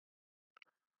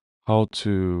how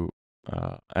to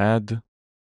add.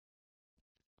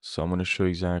 So I'm going to show you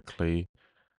exactly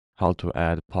how to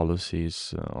add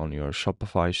policies on your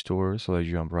Shopify store. So let's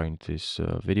jump right into this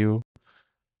video.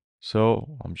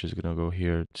 So I'm just gonna go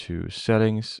here to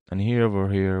settings, and here over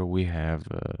here we have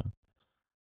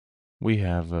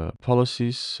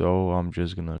policies. So I'm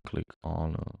just gonna click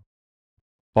on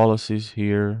policies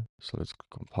here. So let's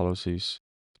click on policies,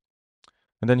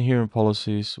 and then here in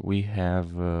policies we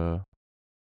have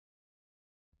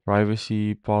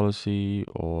privacy policy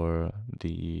or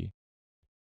the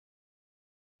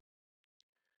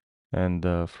and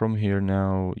from here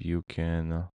now you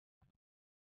can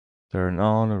turn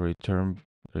on return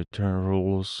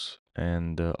rules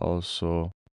and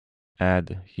also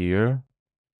add here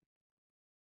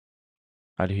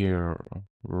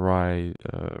right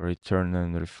return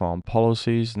and refund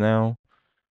policies. Now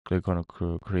click on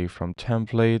create from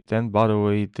template, and by the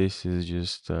way this is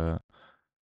just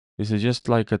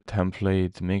like a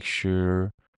template. Make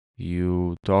sure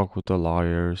you talk with a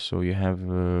lawyer so you have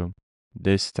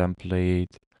this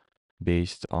template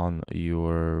based on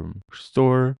your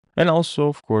store. And also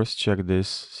of course check this,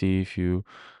 see if you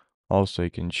also you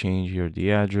can change here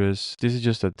the address. This is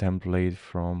just a template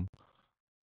from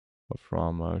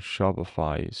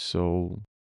Shopify. So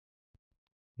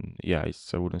yeah,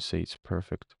 I wouldn't say it's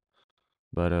perfect,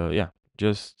 but yeah,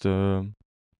 just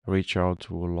reach out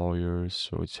to a lawyer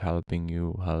so it's helping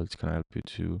you, how it's gonna help you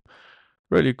to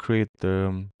really create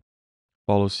the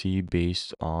policy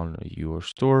based on your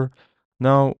store.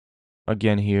 Now,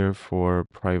 again here for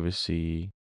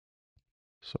privacy,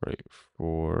 sorry,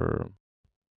 for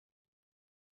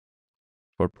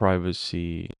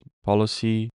privacy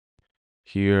policy,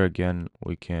 here again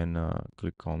we can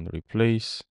click on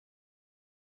replace,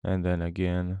 and then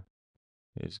again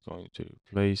it's going to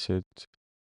replace it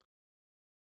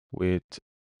with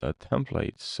a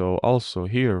template. So also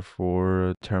here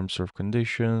for terms of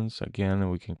conditions, again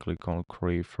we can click on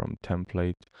create from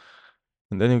template,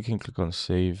 and then we can click on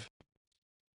save.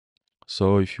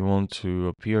 So if you want to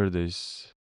appear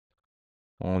this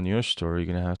on your store, you're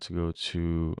gonna have to go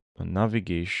to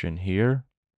navigation here.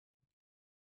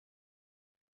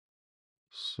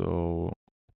 So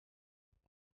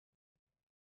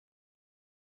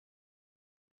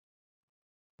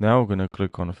now we're gonna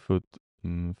click on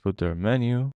footer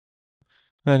menu,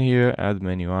 then here add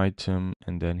menu item,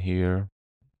 and then here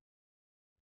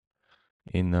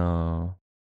in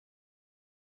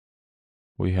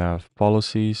we have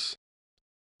policies.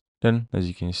 Then as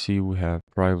you can see we have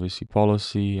privacy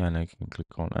policy, and I can click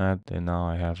on add, and now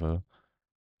I have a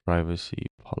privacy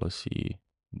policy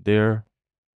there.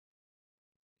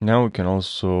 Now we can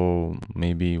also,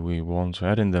 maybe we want to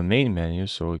add in the main menu,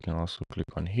 so we can also click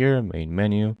on here, main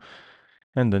menu,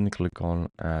 and then click on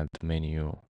add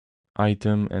menu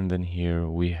item, and then here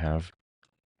we have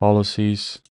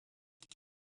policies,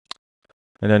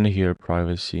 and then here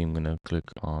privacy, I'm gonna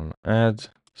click on add,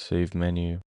 save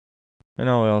menu, and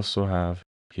now I also have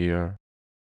here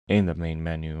in the main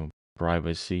menu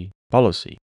privacy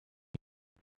policy.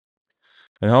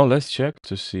 And now let's check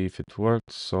to see if it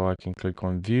worked. So I can click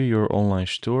on view your online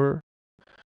store,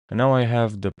 and now I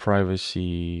have the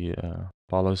privacy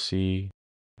policy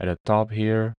at the top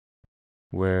here,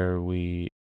 where we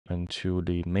went to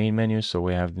the main menu. So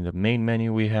we have in the main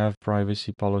menu we have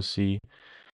privacy policy,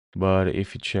 but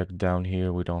if you check down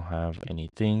here we don't have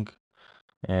anything.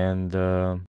 And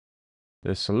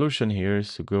the solution here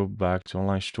is to go back to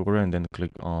online store and then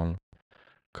click on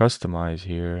customize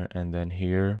here, and then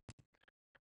here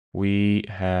we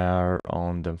are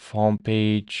on the home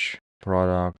page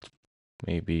product.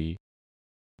 Maybe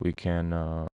we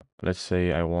can let's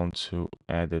say I want to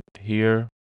add it here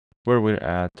where we're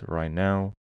at right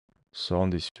now, so on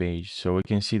this page. So we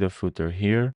can see the footer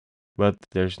here, but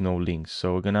there's no links,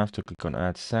 so we're gonna have to click on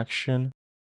add section.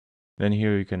 Then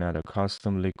here you can add a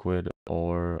custom liquid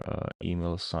or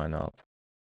email sign up,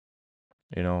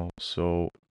 so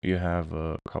you have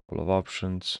a couple of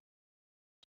options.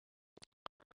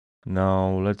 Now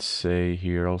let's say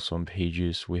here also on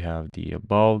pages we have the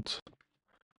about.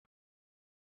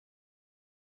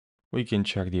 We can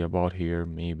check the about here,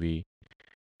 maybe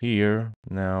here.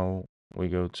 Now we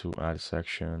go to add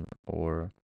section,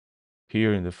 or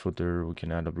here in the footer we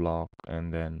can add a block,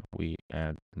 and then we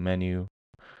add menu,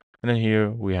 and then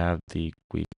here we have the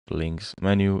quick links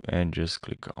menu, and just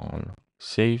click on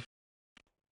save.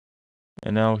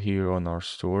 And now here on our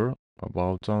store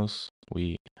about us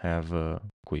we have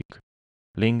quick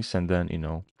links, and then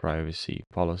privacy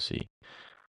policy.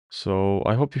 So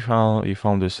I hope you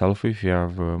found this helpful. If you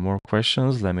have more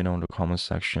questions, let me know in the comment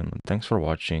section. Thanks for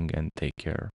watching, and take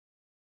care.